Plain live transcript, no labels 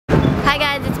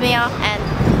Meah and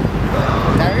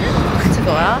Dariel. Took a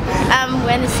while.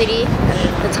 We're in the city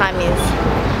and the time is...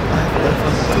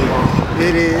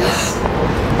 It is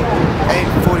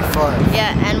 8:45.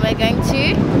 Yeah, and we're going to...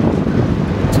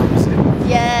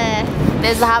 Yeah,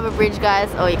 there's the harbour bridge, guys.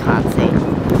 Oh, you can't see.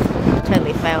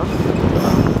 Totally failed.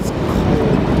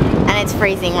 And it's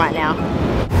freezing right now.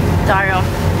 Dariel,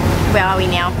 where are we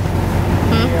now?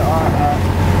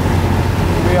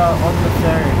 We are on the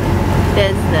ferry.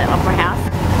 There's the opera house.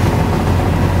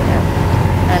 Yeah.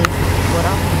 And what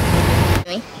else?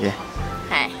 Yeah.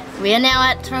 Hey, we are now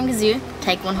at Taronga Zoo.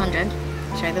 Take 100.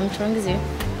 Show them Taronga Zoo.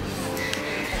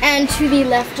 And to the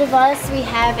left of us, we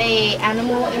have a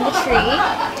animal in the tree.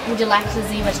 Would you like to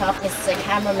zoom it up? It's a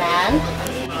cameraman.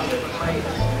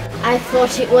 I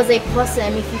thought it was a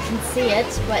possum, if you can see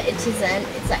it, but it isn't.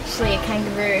 It's actually a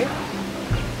kangaroo,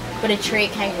 but a tree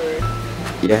kangaroo.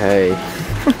 Yay.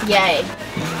 Yay.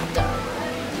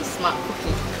 You smart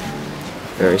cookie.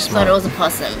 Very smart. Thought it was a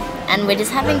possum. And we're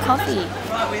just having coffee.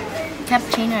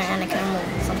 Cappuccino and a caramel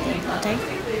something. Latte?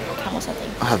 Caramel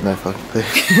something. I have no fucking clue.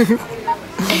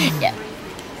 Yeah.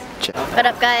 What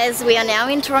up, guys? We are now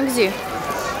in Taronga Zoo.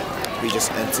 We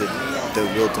just entered the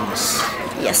wilderness.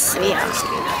 Yes, we are.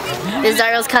 This is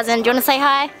Dariel's cousin. Do you want to say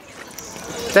hi?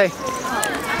 Say.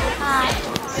 Hi.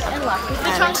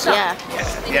 And, yeah.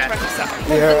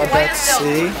 We are about to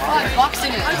see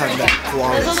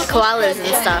Koalas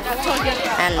and stuff.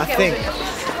 And I think.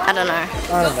 I don't know.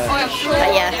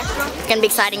 But yeah, it's gonna be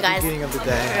exciting, guys. Beginning of the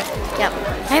day. Yep.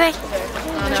 Bye bye.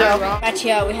 Right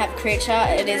here we have Creature.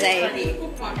 It is a...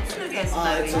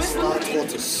 It's a star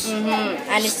tortoise.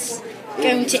 And it's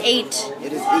going to eat...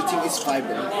 It is eating its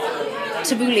fiber.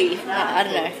 tabbouleh. I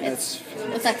don't know. It's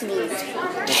looks like tabbouleh.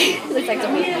 Looks like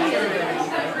tabbouleh.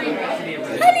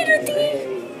 Hi, little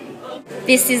thing.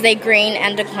 This is the green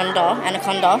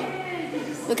anaconda.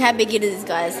 Look how big it is,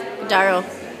 guys. Dariel,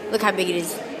 look how big it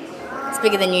is. It's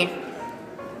bigger than you.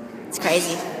 It's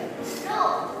crazy.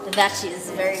 That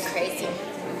is very crazy.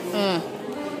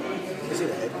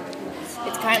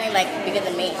 It's currently like bigger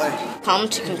than me. Come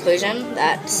to conclusion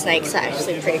that snakes are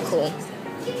actually pretty cool.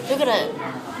 Look at it.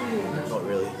 Not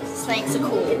really. Snakes are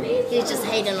cool. He's just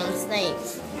hating on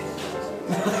snakes.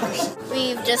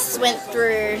 We've just went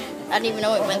through, I don't even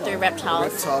know what we went through,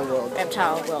 reptiles.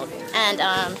 Reptile world. And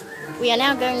we are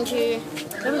now going to,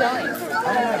 where are we going?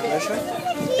 Bird show?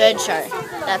 Bird show.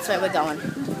 That's where we're going.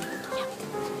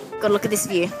 God, look at this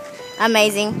view.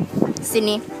 Amazing.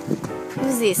 Sydney. What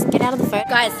is this? Get out of the phone.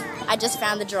 Guys, I just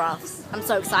found the giraffes. I'm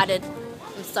so excited.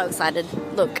 I'm so excited.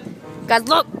 Look. Guys,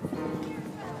 look.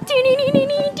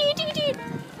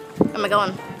 Oh my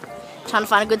god. Trying to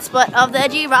find a good spot of the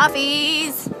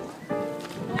giraffes.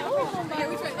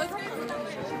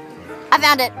 I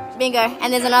found it. Bingo.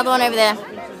 And there's another one over there.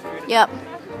 Yep.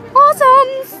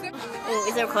 Awesome. Oh,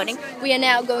 is it recording? We are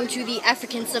now going to the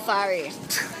African safari.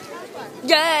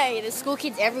 Yay! There's school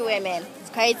kids everywhere, man. It's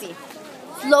crazy.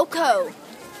 It's loco.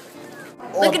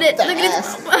 Look at it. Look at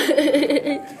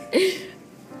it.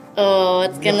 Oh,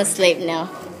 it's gonna sleep now.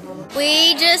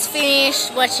 We just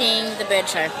finished watching the bird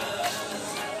show.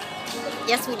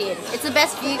 Yes, we did. It's the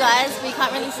best view, guys. We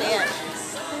can't really see it.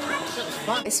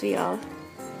 Yes, we are.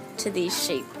 To these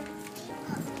sheep.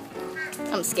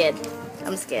 I'm scared.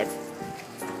 I'm scared.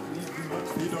 Please do not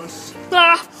feed us.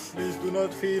 Ah! Please do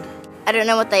not feed. I don't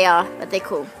know what they are, but they're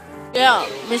cool. Yeah,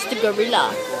 Mr.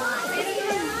 Gorilla.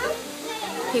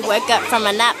 He woke up from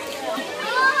a nap.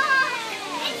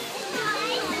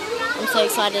 I'm so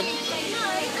excited.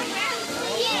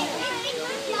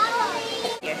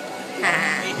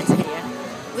 It's a video.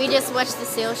 We just watched the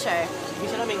seal show.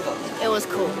 It was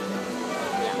cool.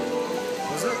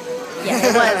 Was it? Yeah,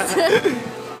 it was.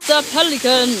 The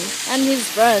Pelican and his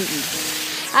friends.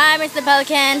 Hi, Mr.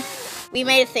 Pelican. We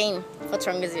made a theme for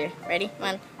Taronga Zoo. Ready?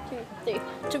 1, 2, 3.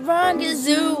 Taronga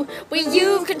Zoo, where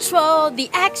you've controlled the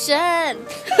action.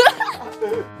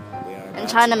 And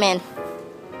Chinaman.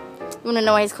 You want to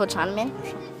know why he's called Chinaman?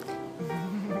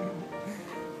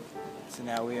 So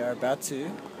now we are about to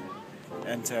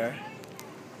enter.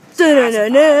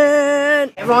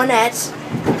 Ronette.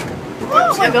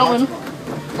 Oh, we're going.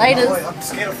 Laters. Oh, I'm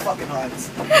scared of fucking heights.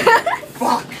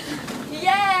 Fuck.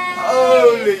 Yeah.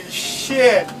 Holy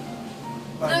shit.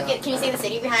 Look, can you see the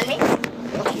city behind me?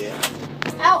 Fuck yeah.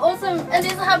 How awesome. And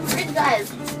there's a hub bridge, guys.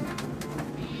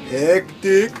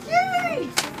 Hectic. Yay.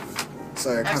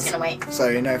 Sorry, I I'm just gonna wait.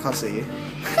 Sorry, no, I can't see you.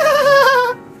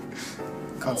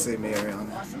 Can't see Meah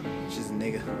Riano. She's a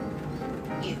nigger.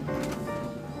 You.